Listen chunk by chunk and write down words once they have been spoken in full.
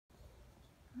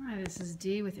Hi, this is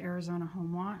Dee with Arizona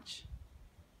Home Watch.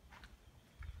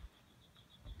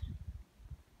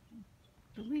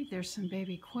 I believe there's some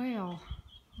baby quail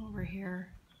over here.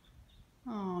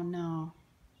 Oh no.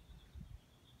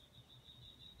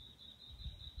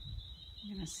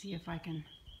 I'm gonna see if I can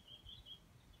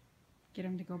get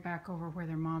them to go back over where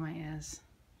their mama is.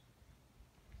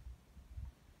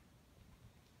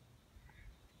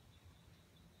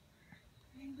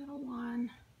 Hey, little one.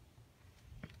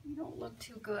 You don't look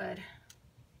too good.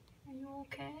 Are you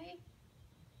okay?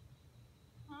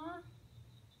 Huh?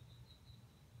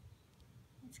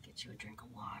 Let's get you a drink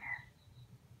of water.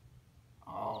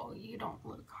 Oh, you don't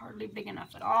look hardly big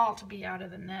enough at all to be out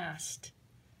of the nest.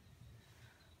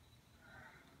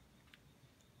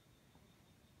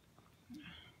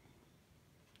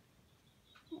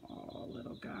 Oh,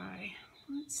 little guy.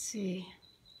 Let's see.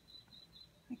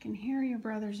 I can hear your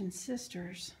brothers and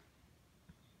sisters.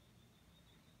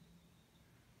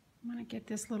 I'm going to get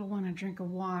this little one a drink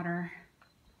of water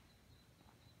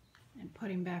and put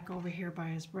him back over here by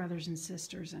his brothers and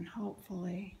sisters, and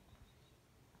hopefully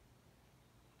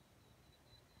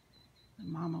the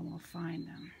mama will find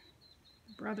them.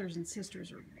 The brothers and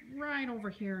sisters are right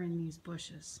over here in these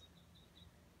bushes.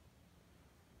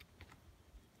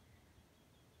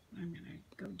 I'm going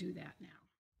to go do that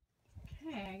now.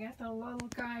 Okay, I got the little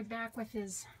guy back with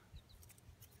his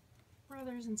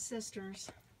brothers and sisters.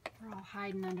 They're all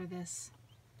hiding under this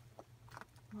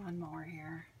lawnmower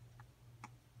here.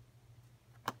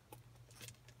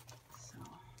 So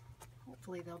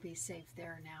hopefully they'll be safe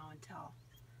there now until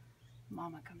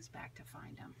Mama comes back to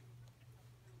find them.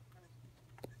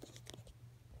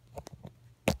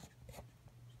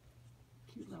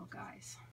 Cute little guys.